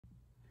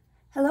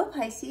Hello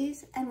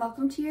Pisces, and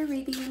welcome to your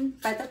reading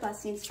by the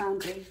Blessings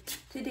Foundry.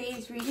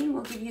 Today's reading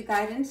will give you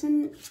guidance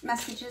and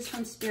messages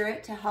from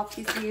Spirit to help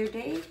you through your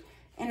day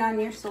and on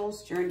your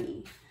soul's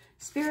journey.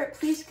 Spirit,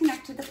 please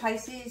connect to the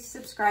Pisces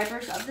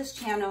subscribers of this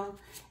channel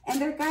and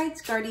their guides,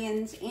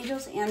 guardians,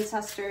 angels,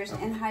 ancestors,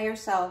 and higher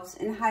selves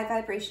in high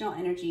vibrational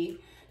energy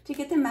to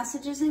get the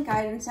messages and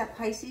guidance that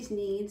Pisces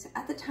needs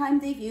at the time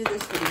they view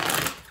this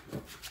video.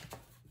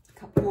 A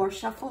couple more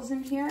shuffles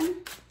in here.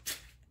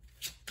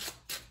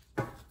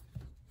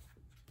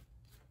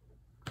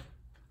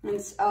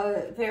 It's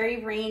a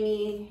very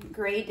rainy,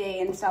 gray day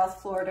in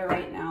South Florida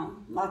right now.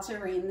 Lots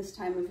of rain this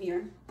time of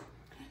year.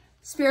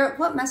 Spirit,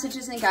 what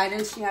messages and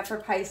guidance do you have for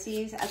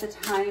Pisces at the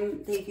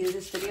time they view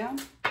this video?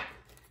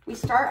 We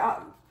start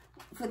off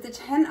with the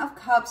Ten of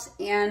Cups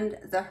and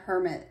the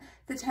Hermit.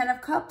 The Ten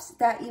of Cups,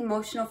 that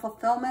emotional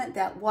fulfillment,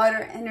 that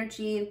water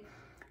energy,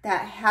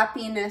 that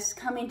happiness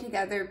coming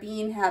together,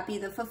 being happy,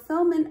 the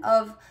fulfillment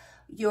of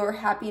your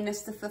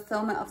happiness, the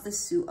fulfillment of the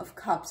Suit of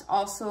Cups.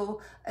 Also,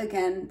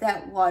 again,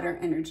 that water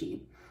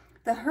energy.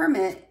 The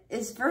Hermit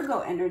is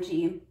Virgo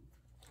energy,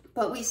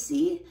 but we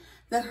see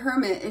the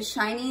Hermit is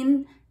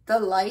shining the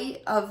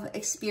light of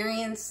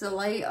experience, the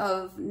light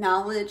of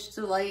knowledge,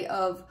 the light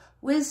of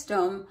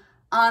wisdom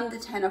on the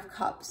Ten of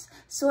Cups.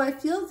 So I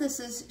feel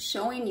this is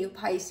showing you,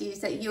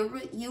 Pisces, that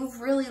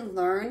you've really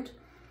learned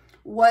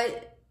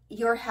what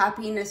your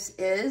happiness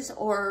is,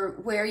 or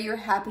where your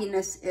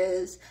happiness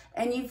is,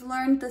 and you've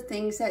learned the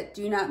things that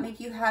do not make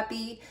you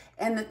happy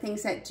and the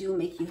things that do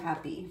make you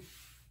happy.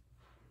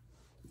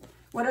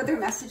 What other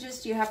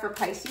messages do you have for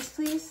Pisces,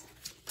 please?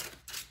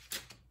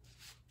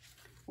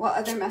 What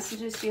other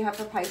messages do you have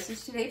for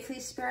Pisces today,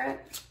 please, Spirit?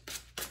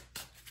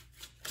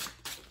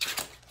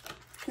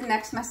 The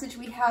next message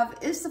we have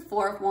is the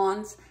Four of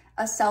Wands,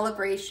 a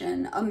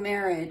celebration, a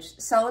marriage,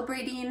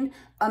 celebrating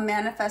a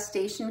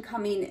manifestation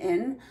coming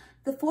in.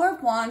 The Four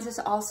of Wands is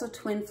also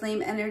twin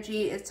flame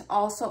energy. It's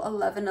also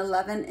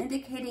 1111,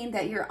 indicating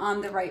that you're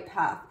on the right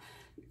path.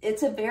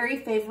 It's a very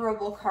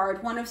favorable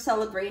card, one of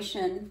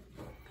celebration,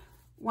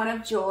 one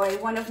of joy,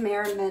 one of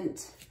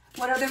merriment.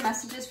 What other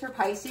messages for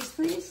Pisces,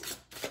 please?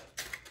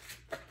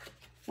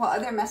 What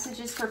other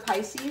messages for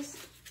Pisces?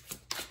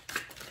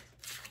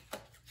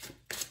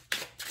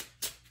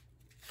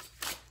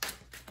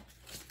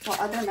 What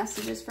other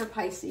messages for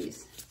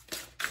Pisces?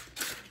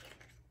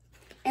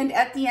 And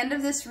at the end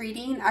of this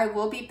reading, I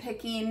will be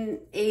picking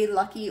a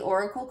lucky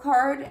oracle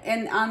card.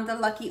 And on the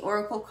lucky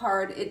oracle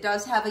card, it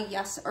does have a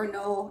yes or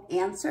no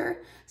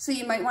answer. So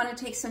you might want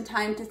to take some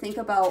time to think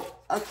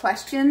about a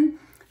question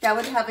that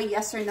would have a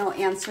yes or no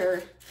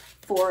answer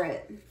for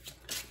it.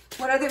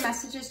 What other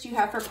messages do you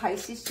have for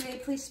Pisces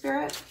today, please,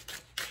 Spirit?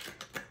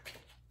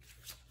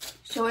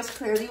 Show us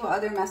clearly what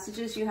other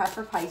messages you have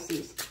for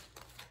Pisces.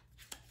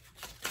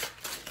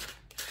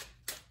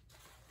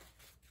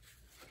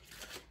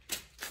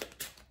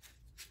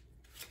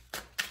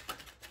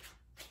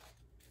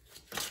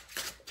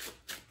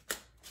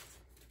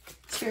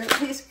 Spirit,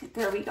 please,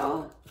 there we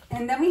go.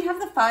 And then we have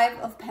the Five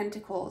of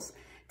Pentacles.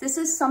 This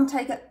is some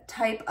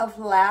type of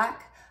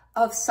lack,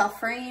 of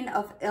suffering,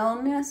 of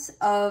illness,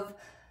 of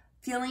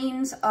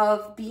feelings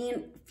of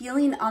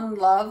feeling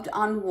unloved,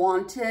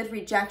 unwanted,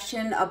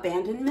 rejection,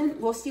 abandonment.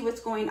 We'll see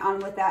what's going on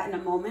with that in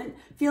a moment.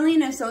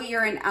 Feeling as though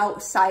you're an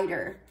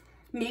outsider.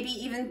 Maybe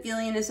even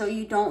feeling as though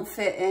you don't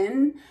fit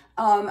in.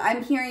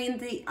 I'm hearing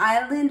the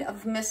Island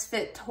of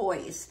Misfit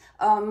Toys,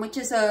 which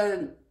is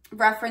a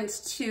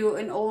reference to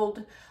an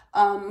old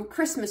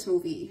Christmas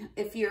movie,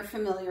 if you're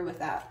familiar with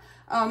that.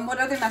 What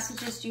other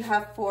messages do you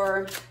have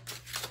for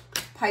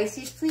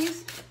Pisces,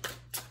 please?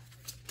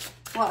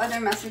 What other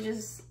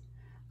messages?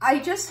 I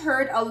just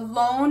heard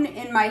alone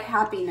in my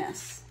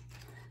happiness.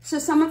 So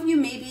some of you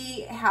may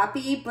be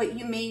happy, but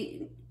you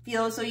may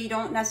feel as though you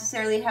don't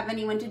necessarily have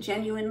anyone to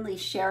genuinely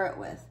share it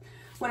with.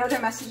 What other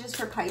messages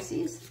for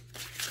Pisces?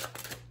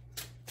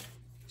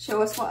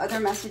 Show us what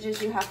other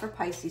messages you have for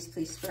Pisces,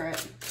 please,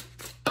 Spirit.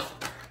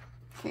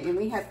 Okay, and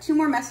we have two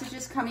more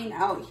messages coming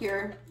out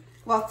here.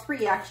 Well,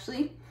 three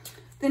actually.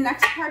 The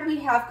next card we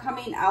have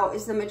coming out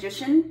is the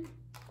Magician.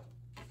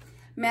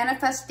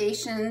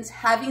 Manifestations,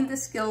 having the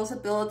skills,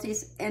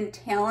 abilities, and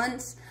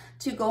talents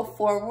to go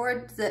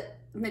forward. The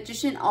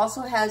Magician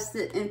also has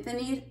the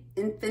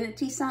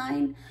infinity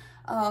sign.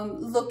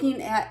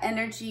 Looking at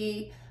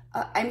energy,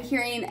 I'm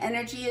hearing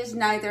energy is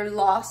neither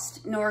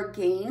lost nor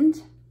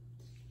gained.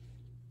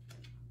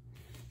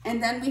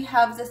 And then we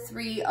have the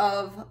Three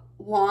of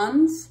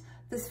Wands.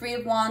 The Three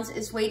of Wands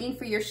is waiting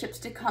for your ships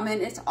to come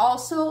in. It's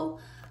also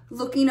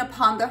looking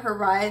upon the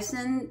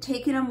horizon,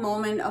 taking a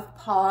moment of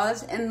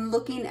pause and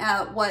looking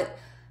at what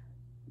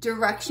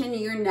direction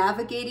you're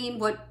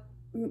navigating,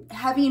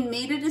 having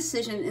made a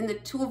decision in the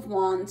Two of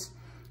Wands,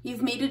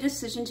 you've made a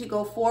decision to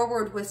go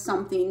forward with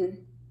something.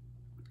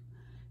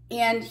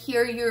 And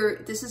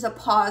here this is a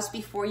pause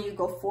before you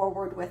go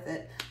forward with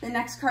it. The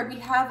next card we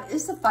have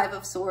is the Five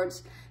of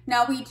Swords.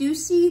 Now we do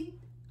see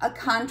a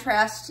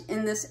contrast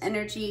in this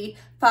energy,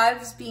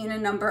 fives being a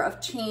number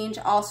of change,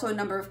 also a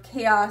number of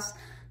chaos.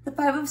 The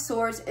Five of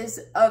Swords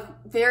is a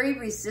very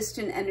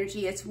resistant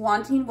energy. It's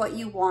wanting what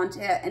you want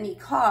at any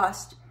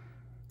cost,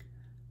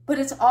 but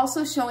it's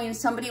also showing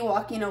somebody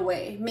walking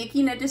away,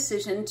 making a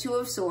decision, Two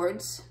of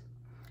Swords,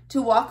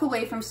 to walk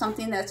away from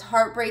something that's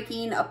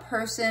heartbreaking, a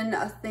person,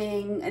 a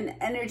thing, an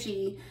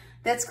energy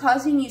that's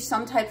causing you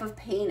some type of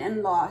pain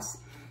and loss.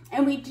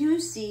 And we do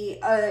see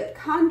a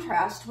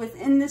contrast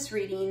within this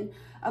reading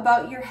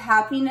about your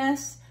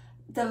happiness,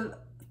 the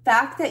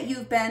fact that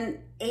you've been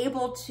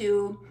able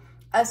to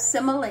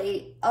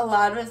assimilate a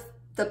lot of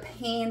the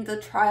pain, the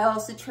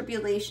trials, the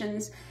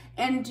tribulations,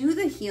 and do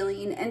the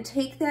healing and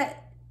take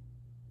that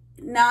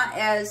not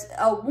as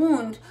a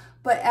wound,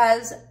 but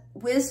as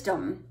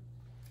wisdom.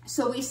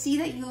 So we see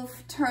that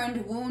you've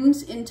turned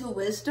wounds into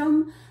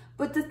wisdom.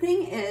 But the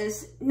thing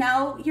is,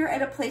 now you're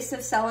at a place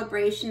of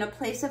celebration, a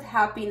place of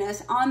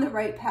happiness, on the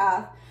right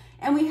path.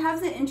 And we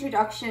have the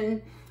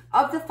introduction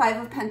of the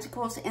Five of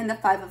Pentacles and the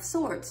Five of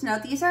Swords. Now,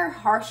 these are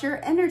harsher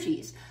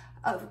energies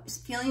of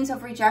feelings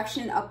of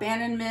rejection,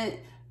 abandonment,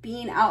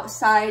 being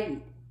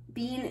outside,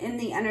 being in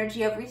the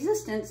energy of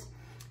resistance.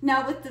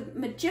 Now, with the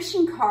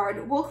Magician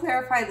card, we'll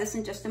clarify this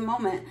in just a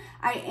moment.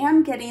 I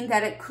am getting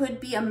that it could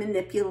be a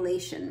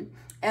manipulation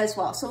as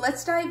well. So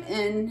let's dive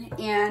in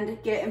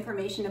and get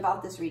information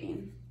about this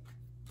reading.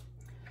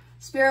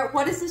 Spirit,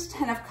 what is this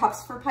Ten of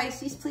Cups for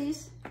Pisces,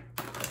 please?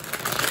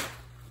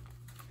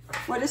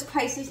 What does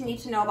Pisces need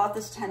to know about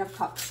this Ten of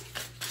Cups?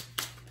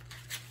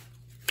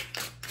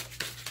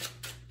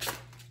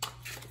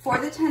 For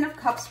the Ten of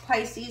Cups,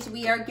 Pisces,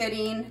 we are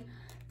getting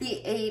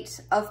the Eight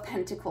of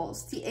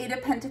Pentacles. The Eight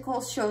of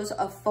Pentacles shows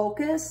a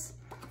focus.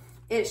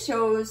 It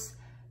shows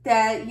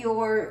that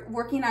you're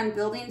working on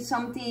building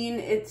something.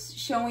 It's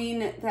showing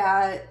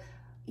that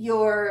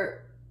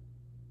you're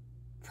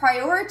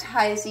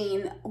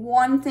prioritizing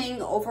one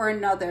thing over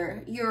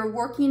another. You're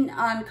working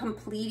on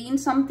completing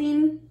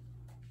something.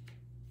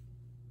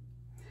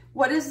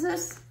 What is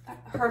this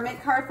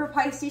Hermit card for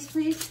Pisces,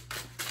 please?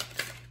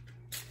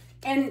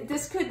 And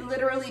this could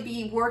literally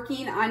be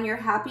working on your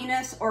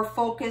happiness or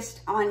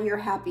focused on your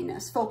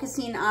happiness,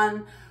 focusing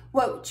on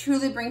what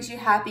truly brings you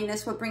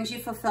happiness, what brings you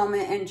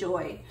fulfillment and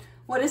joy.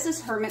 What is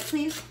this Hermit,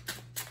 please?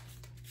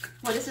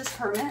 What is this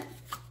Hermit?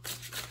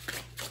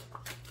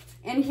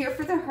 And here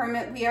for the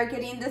Hermit, we are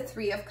getting the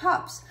Three of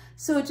Cups.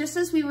 So just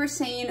as we were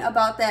saying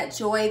about that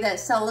joy, that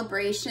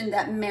celebration,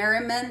 that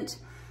merriment,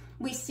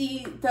 we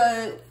see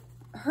the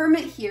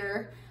Hermit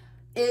here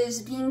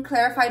is being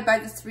clarified by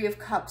the Three of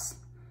Cups.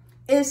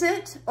 Is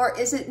it or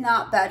is it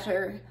not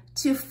better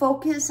to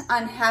focus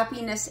on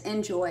happiness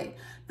and joy?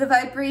 The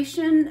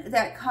vibration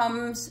that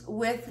comes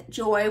with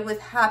joy,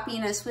 with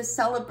happiness, with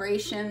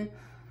celebration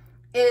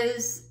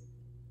is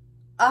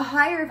a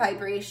higher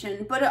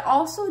vibration, but it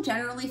also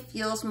generally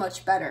feels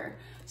much better.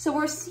 So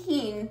we're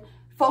seeing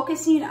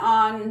focusing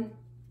on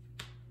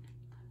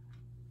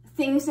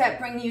things that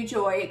bring you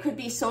joy. It could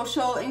be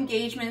social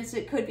engagements,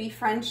 it could be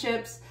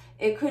friendships,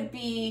 it could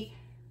be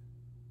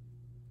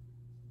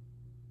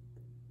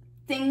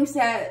things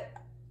that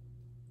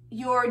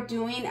you're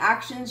doing,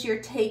 actions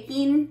you're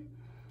taking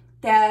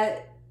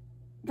that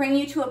bring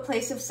you to a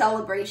place of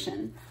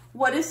celebration.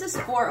 What is this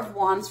Four of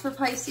Wands for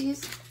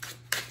Pisces?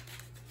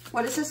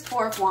 What is this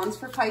Four of Wands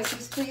for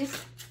Pisces,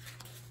 please?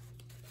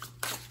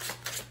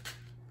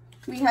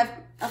 We have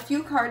a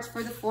few cards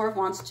for the Four of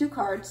Wands, two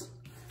cards.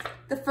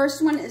 The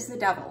first one is the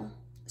Devil.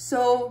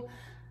 So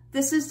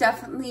this is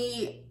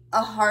definitely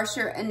a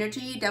harsher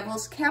energy,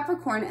 Devil's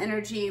Capricorn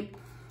energy,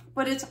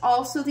 but it's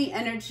also the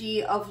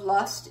energy of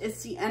lust.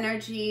 It's the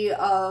energy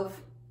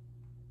of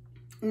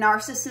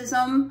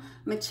narcissism,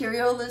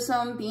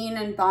 materialism, being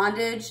in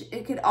bondage.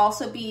 It could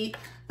also be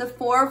the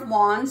Four of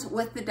Wands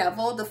with the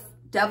Devil. The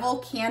Devil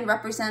can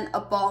represent a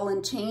ball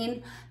and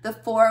chain. The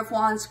Four of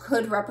Wands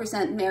could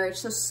represent marriage.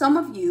 So some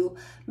of you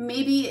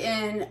may be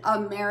in a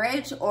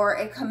marriage or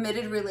a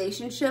committed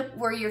relationship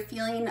where you're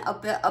feeling a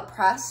bit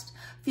oppressed,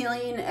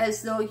 feeling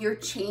as though you're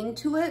chained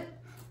to it,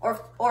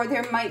 or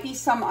there might be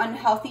some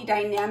unhealthy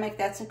dynamic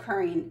that's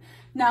occurring.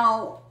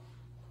 Now,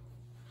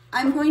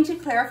 I'm going to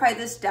clarify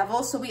this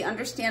Devil so we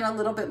understand a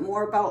little bit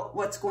more about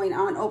what's going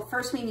on. Oh,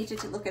 first we need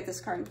to look at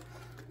this card.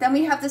 Then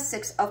we have the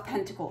Six of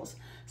Pentacles.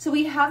 So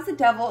we have the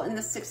Devil and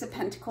the Six of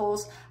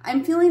Pentacles.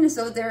 I'm feeling as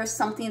though there is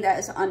something that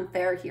is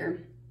unfair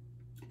here.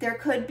 There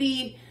could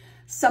be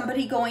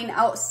somebody going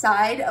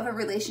outside of a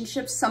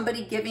relationship,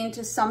 somebody giving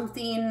to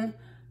something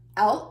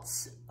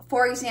else.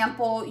 For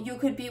example, you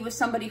could be with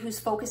somebody who's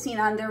focusing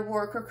on their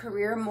work or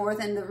career more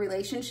than the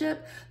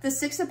relationship. The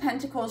Six of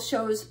Pentacles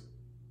shows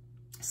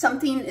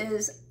something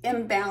is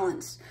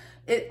imbalanced.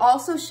 It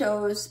also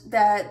shows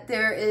that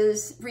there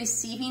is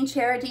receiving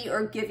charity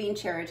or giving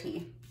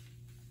charity.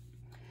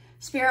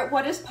 Spirit,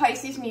 what does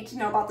Pisces need to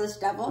know about this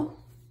Devil?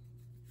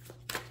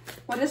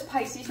 What does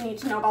Pisces need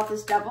to know about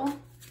this Devil?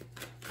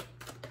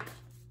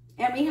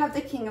 And we have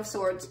the King of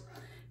Swords.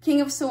 King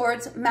of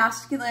Swords,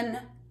 masculine,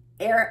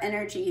 air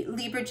energy,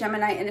 Libra,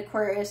 Gemini, and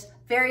Aquarius,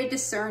 very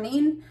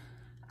discerning.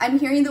 I'm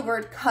hearing the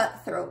word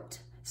cutthroat.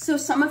 So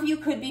some of you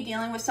could be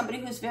dealing with somebody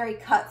who's very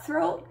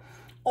cutthroat,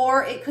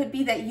 or it could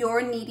be that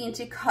you're needing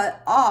to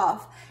cut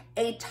off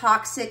a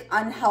toxic,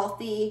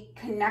 unhealthy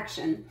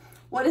connection.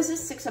 What is the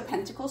Six of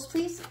Pentacles,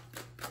 please?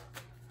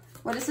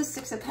 What is the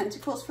Six of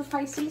Pentacles for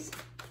Pisces?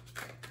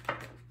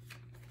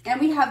 And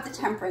we have the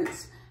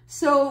Temperance.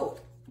 So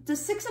the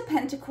Six of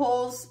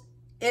Pentacles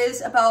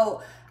is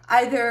about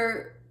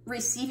either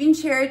receiving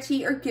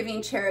charity or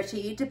giving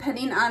charity,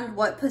 depending on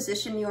what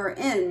position you're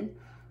in.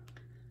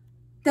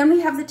 Then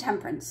we have the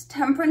Temperance.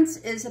 Temperance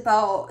is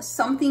about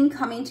something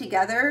coming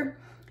together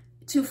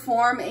to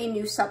form a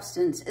new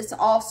substance. It's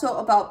also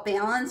about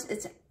balance.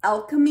 It's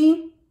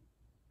alchemy.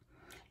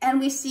 And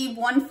we see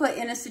one foot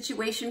in a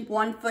situation,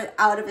 one foot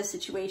out of a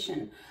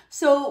situation.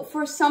 So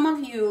for some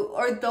of you,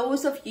 or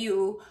those of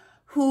you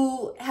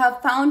who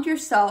have found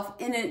yourself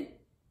in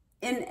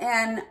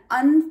an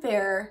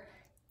unfair,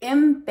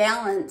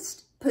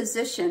 imbalanced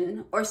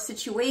position or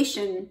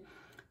situation,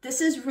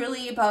 this is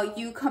really about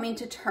you coming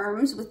to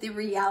terms with the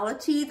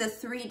reality, the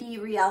 3D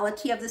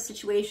reality of the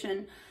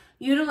situation,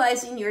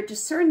 utilizing your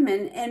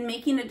discernment and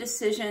making a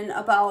decision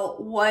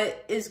about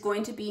what is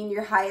going to be in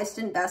your highest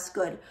and best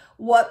good.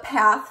 What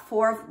path,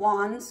 Four of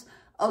Wands,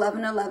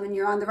 1111,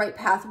 you're on the right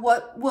path.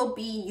 What will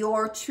be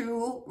your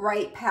true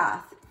right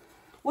path?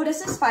 What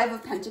is this Five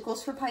of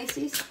Pentacles for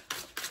Pisces?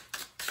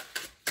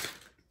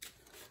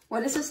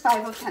 What is this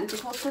Five of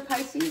Pentacles for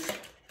Pisces?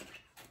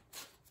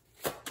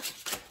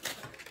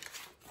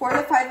 For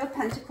the Five of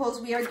Pentacles,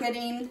 we are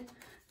getting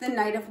the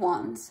Knight of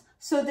Wands.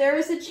 So there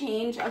is a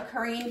change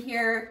occurring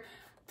here.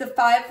 The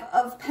Five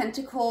of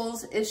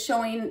Pentacles is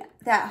showing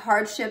that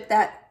hardship,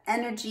 that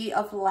energy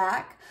of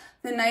lack.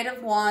 The Knight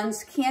of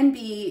Wands can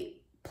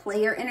be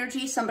player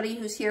energy, somebody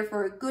who's here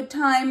for a good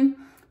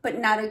time, but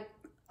not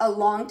a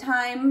long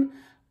time.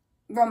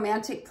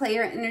 Romantic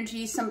player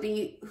energy,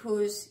 somebody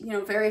who's, you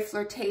know, very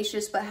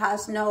flirtatious, but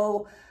has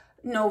no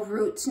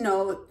roots,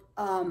 no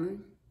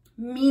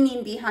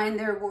meaning behind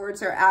their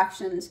words or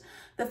actions.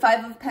 The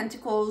Five of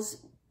Pentacles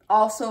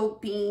also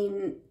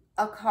being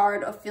a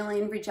card of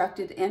feeling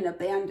rejected and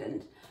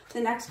abandoned.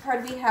 The next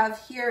card we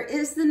have here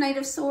is the Knight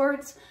of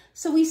Swords.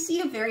 So we see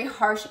a very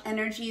harsh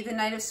energy. The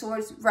Knight of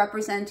Swords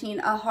representing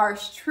a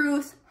harsh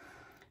truth.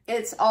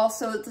 It's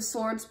also the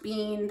swords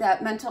being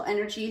that mental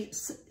energy.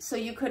 So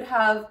you could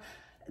have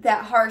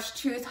that harsh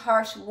truth,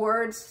 harsh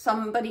words.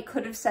 Somebody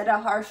could have said a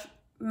harsh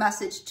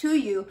message to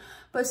you,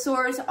 but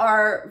swords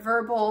are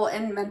verbal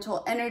and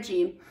mental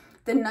energy.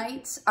 The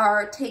Knights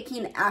are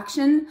taking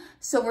action.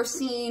 So we're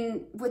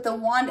seeing with the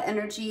Wand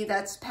energy,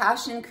 that's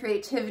passion,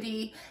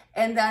 creativity,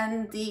 and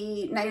then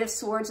the Knight of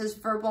Swords is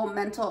verbal,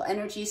 mental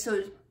energy.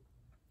 So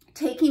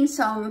taking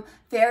some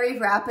very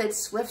rapid,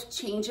 swift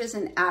changes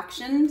and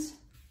actions.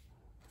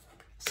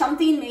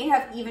 Something may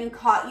have even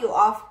caught you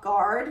off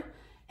guard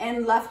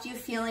and left you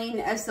feeling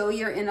as though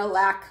you're in a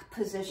lack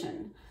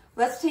position.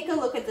 Let's take a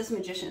look at this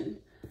Magician.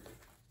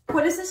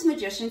 What is this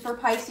Magician for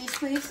Pisces,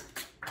 please?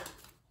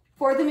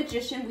 For the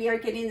Magician, we are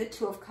getting the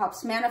Two of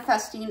Cups,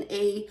 manifesting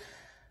a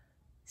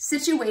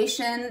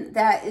situation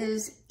that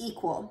is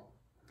equal,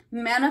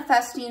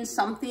 manifesting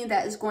something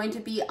that is going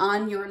to be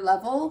on your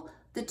level.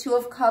 The Two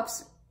of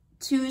Cups,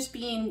 twos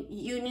being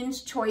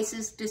unions,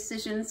 choices,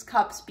 decisions,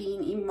 cups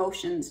being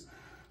emotions.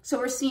 So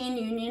we're seeing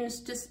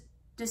unions,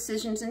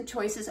 decisions, and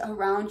choices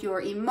around your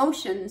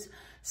emotions.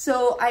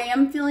 So I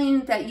am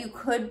feeling that you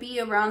could be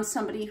around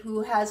somebody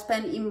who has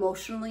been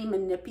emotionally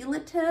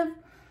manipulative.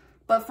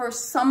 But for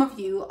some of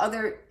you,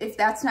 if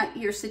that's not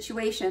your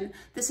situation,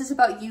 this is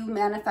about you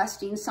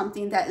manifesting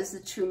something that is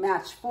the true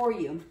match for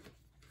you.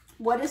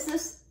 What is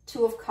this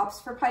Two of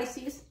Cups for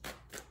Pisces?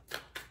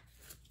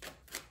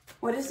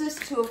 What is this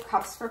Two of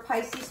Cups for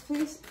Pisces,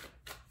 please?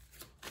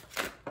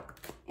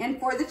 And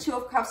for the Two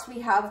of Cups,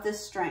 we have the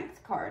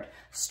Strength card.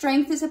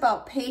 Strength is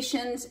about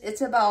patience.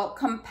 It's about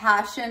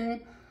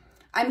compassion.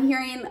 I'm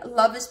hearing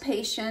love is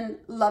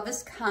patient, love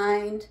is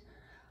kind,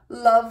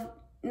 love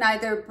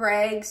neither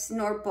brags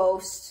nor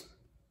boasts.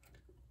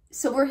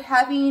 So we're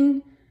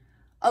having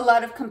a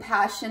lot of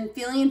compassion,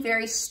 feeling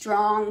very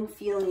strong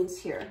feelings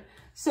here.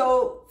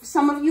 So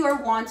some of you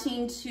are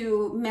wanting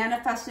to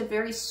manifest a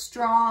very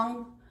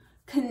strong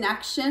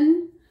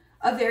connection,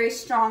 a very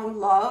strong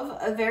love,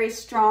 a very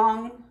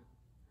strong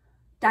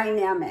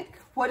dynamic.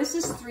 What is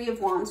this Three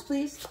of Wands,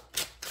 please?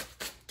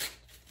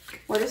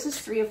 What is this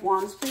Three of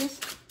Wands, please?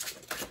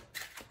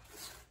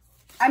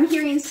 I'm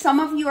hearing some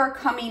of you are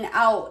coming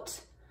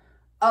out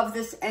of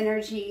this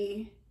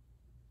energy.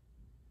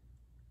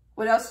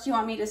 What else do you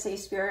want me to say,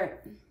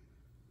 Spirit?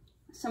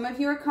 Some of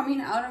you are coming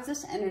out of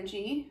this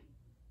energy.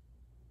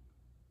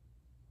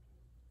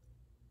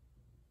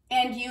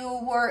 And you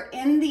were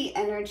in the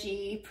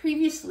energy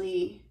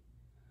previously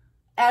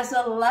as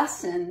a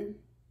lesson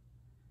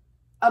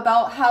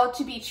about how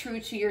to be true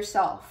to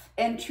yourself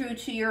and true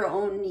to your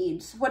own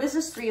needs. What is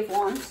this Three of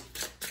Wands?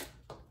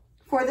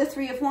 For the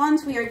Three of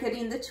Wands, we are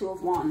getting the Two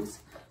of Wands.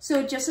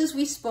 So just as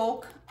we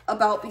spoke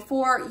about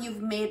before,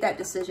 you've made that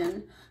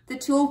decision. The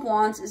Two of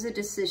Wands is a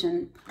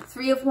decision.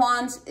 Three of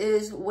Wands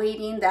is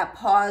waiting, that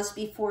pause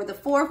before the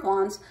Four of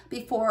Wands,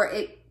 before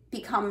it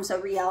becomes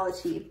a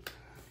reality.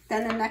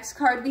 Then the next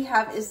card we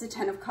have is the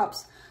Ten of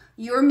Cups.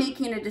 You're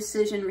making a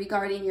decision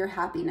regarding your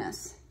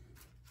happiness.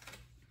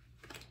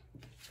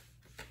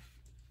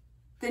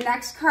 The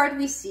next card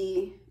we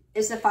see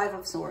is the Five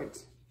of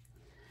Swords.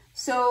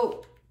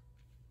 So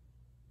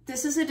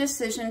this is a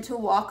decision to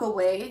walk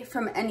away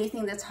from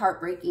anything that's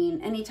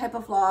heartbreaking, any type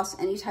of loss,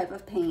 any type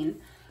of pain.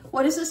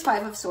 What is this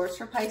Five of Swords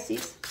for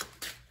Pisces?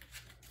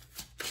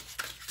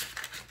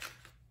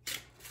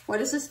 What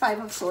is this Five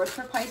of Swords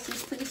for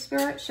Pisces, please,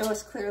 Spirit? Show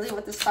us clearly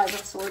what this Five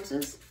of Swords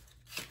is.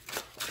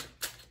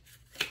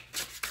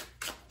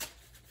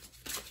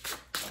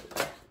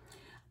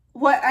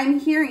 What I'm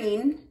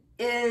hearing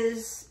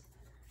is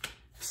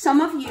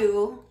some of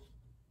you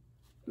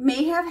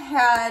may have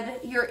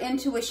had your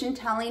intuition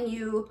telling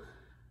you,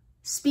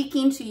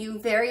 speaking to you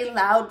very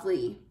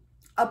loudly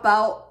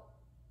about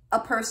a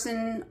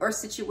person or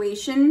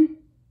situation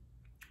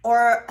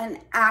or an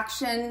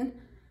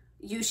action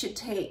you should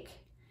take.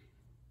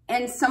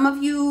 And some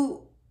of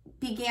you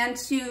began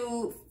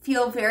to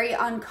feel very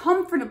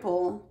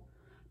uncomfortable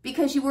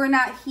because you were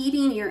not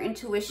heeding your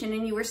intuition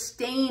and you were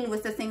staying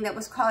with the thing that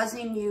was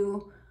causing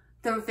you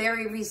the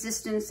very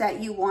resistance that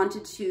you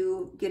wanted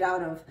to get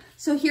out of.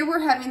 So here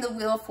we're having the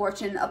Wheel of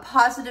Fortune, a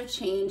positive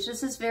change.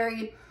 This is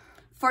very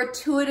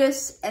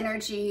fortuitous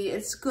energy.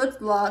 It's good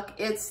luck.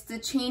 It's the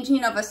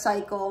changing of a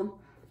cycle.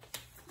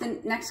 The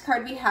next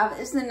card we have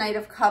is the Knight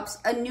of Cups,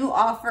 a new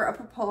offer, a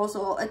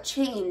proposal, a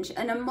change,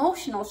 an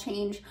emotional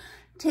change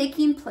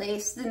taking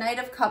place. The Knight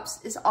of Cups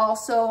is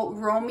also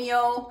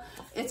Romeo.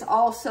 It's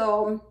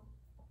also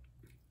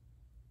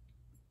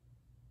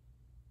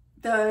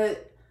the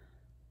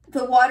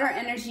water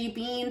energy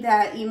being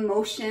that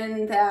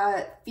emotion,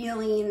 that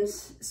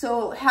feelings.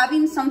 So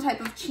having some type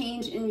of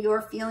change in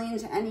your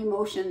feelings and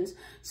emotions.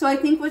 So I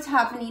think what's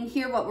happening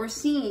here, what we're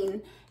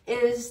seeing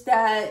is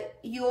that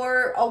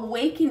you're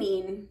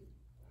awakening.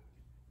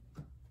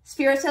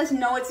 Spirit says,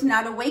 no, it's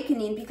not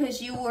awakening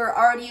because you were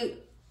already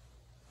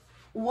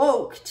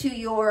woke to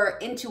your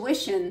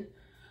intuition,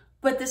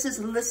 but this is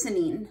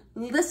listening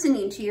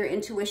to your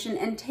intuition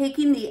and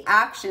taking the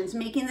actions,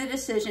 making the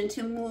decision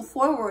to move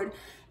forward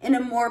in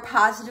a more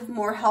positive,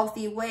 more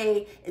healthy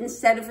way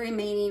instead of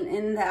remaining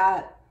in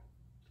that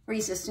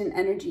resistant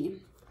energy.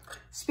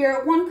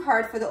 Spirit, one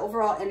card for the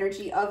overall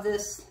energy of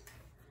this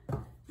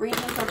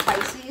reading for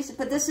Pisces,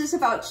 but this is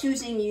about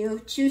choosing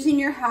you, choosing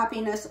your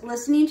happiness,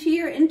 listening to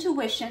your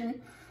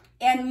intuition,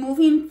 and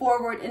moving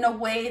forward in a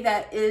way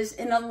that is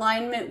in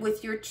alignment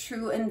with your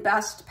true and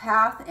best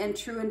path and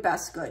true and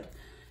best good.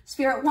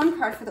 Spirit, one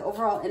card for the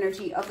overall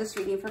energy of this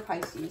reading for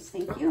Pisces.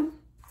 Thank you.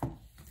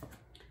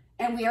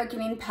 And we are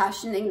getting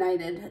passion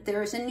ignited.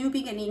 There is a new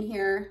beginning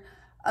here,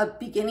 a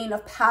beginning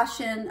of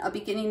passion, a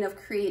beginning of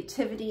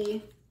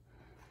creativity.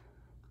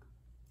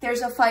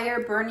 There's a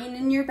fire burning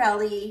in your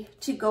belly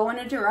to go in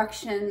a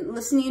direction,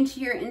 listening to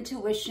your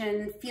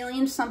intuition,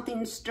 feeling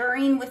something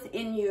stirring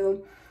within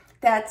you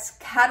that's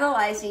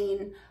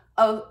catalyzing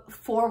a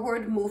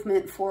forward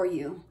movement for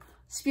you.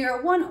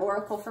 Spirit, one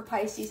oracle for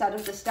Pisces out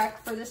of this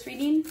deck for this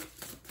reading.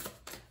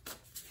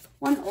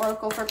 One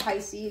oracle for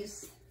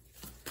Pisces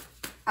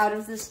out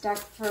of this deck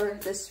for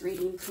this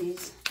reading,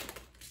 please.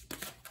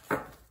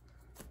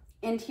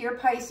 And here,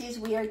 Pisces,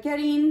 we are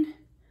getting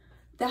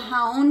the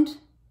Hound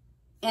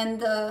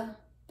and the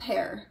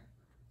Pair,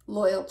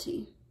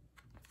 loyalty.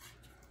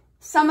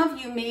 Some of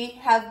you may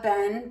have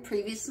been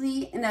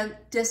previously in a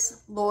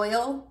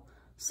disloyal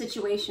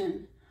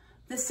situation.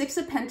 The Six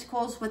of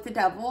Pentacles with the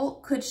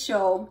Devil could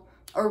show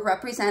or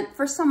represent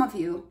for some of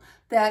you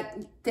that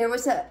there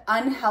was an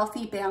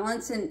unhealthy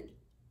balance and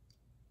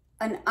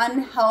an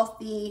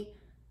unhealthy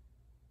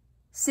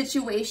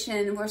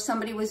situation where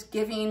somebody was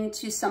giving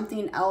to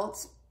something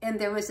else and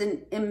there was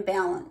an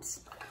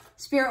imbalance.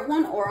 Spirit,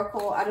 one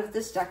oracle out of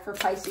this deck for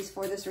Pisces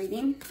for this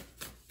reading.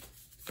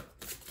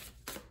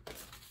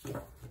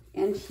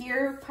 And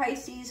here,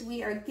 Pisces,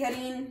 we are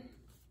getting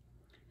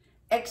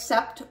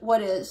accept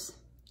what is.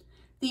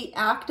 The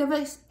act of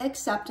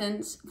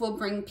acceptance will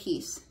bring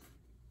peace.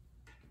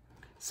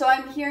 So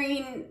I'm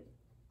hearing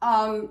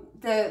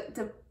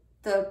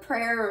the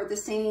prayer or the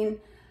saying,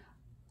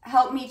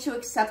 help me to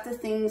accept the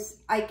things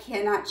I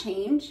cannot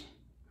change.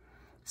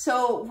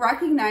 So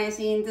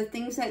recognizing the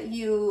things that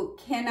you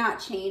cannot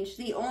change,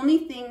 the only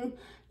thing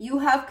you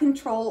have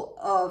control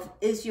of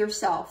is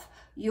yourself,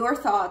 your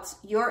thoughts,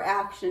 your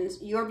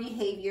actions, your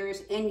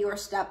behaviors, and your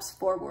steps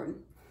forward.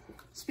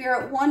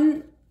 Spirit,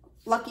 one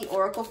lucky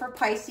oracle for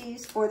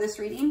Pisces for this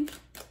reading.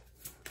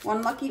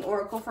 One lucky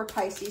oracle for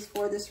Pisces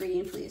for this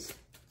reading, please.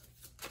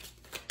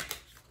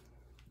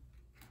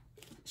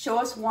 Show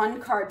us one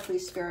card,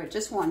 please, Spirit.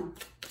 Just one.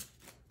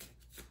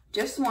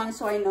 Just one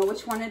so I know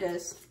which one it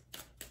is.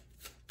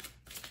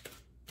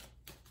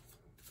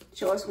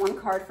 Show us one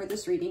card for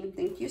this reading.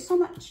 Thank you so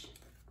much.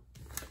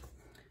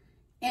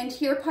 And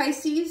here,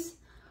 Pisces,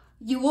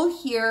 you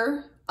will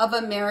hear of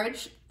a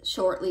marriage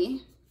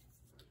shortly,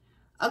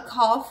 a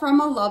call from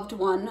a loved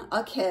one,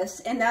 a kiss,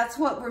 and that's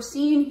what we're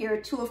seeing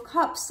here, Two of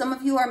Cups. Some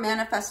of you are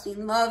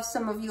manifesting love.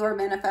 Some of you are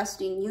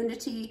manifesting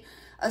unity,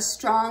 a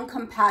strong,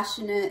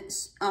 compassionate,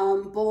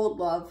 bold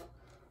love.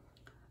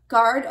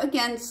 Guard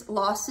against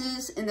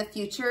losses in the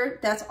future.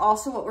 That's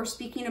also what we're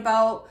speaking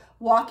about.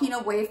 Walking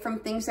away from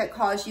things that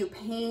cause you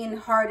pain,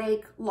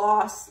 heartache,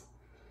 loss.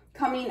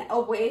 Coming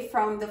away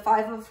from the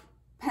Five of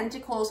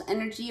Pentacles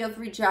energy of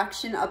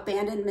rejection,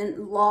 abandonment,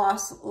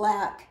 loss,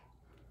 lack.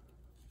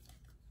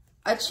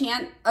 A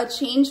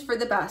change for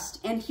the best.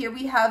 And here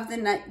we have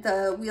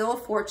the Wheel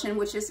of Fortune,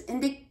 which is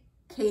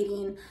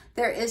indicating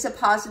there is a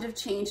positive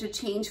change, a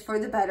change for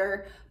the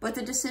better, but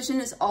the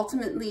decision is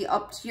ultimately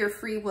up to your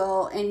free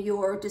will and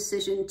your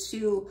decision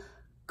to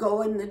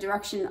go in the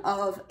direction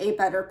of a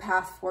better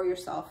path for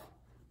yourself.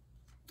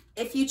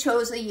 If you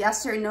chose a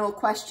yes or no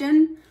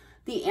question,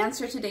 the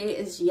answer today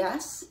is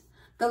yes.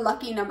 The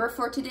lucky number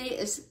for today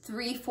is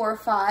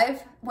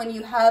 345. When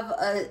you have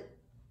a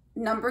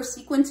number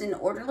sequence in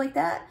order like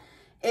that,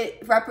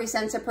 it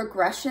represents a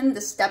progression,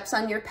 the steps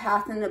on your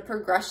path and the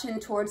progression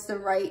towards the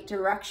right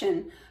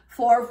direction.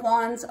 4 of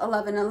Wands,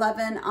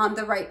 1111, on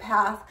the right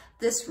path.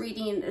 This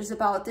reading is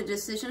about the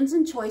decisions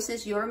and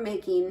choices you're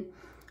making,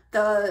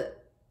 the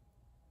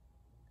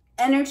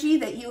energy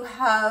that you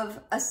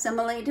have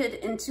assimilated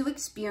into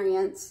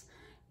experience,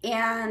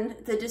 and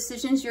the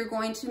decisions you're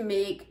going to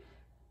make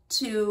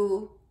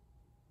to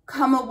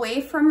come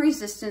away from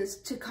resistance,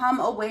 to come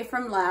away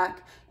from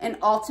lack, and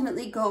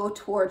ultimately go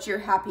towards your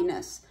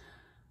happiness.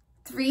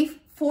 3,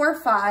 4,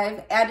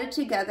 5 added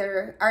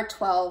together are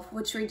 12,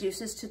 which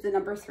reduces to the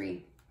number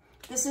 3.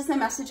 This is the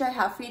message I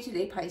have for you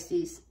today,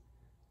 Pisces.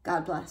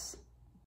 God bless.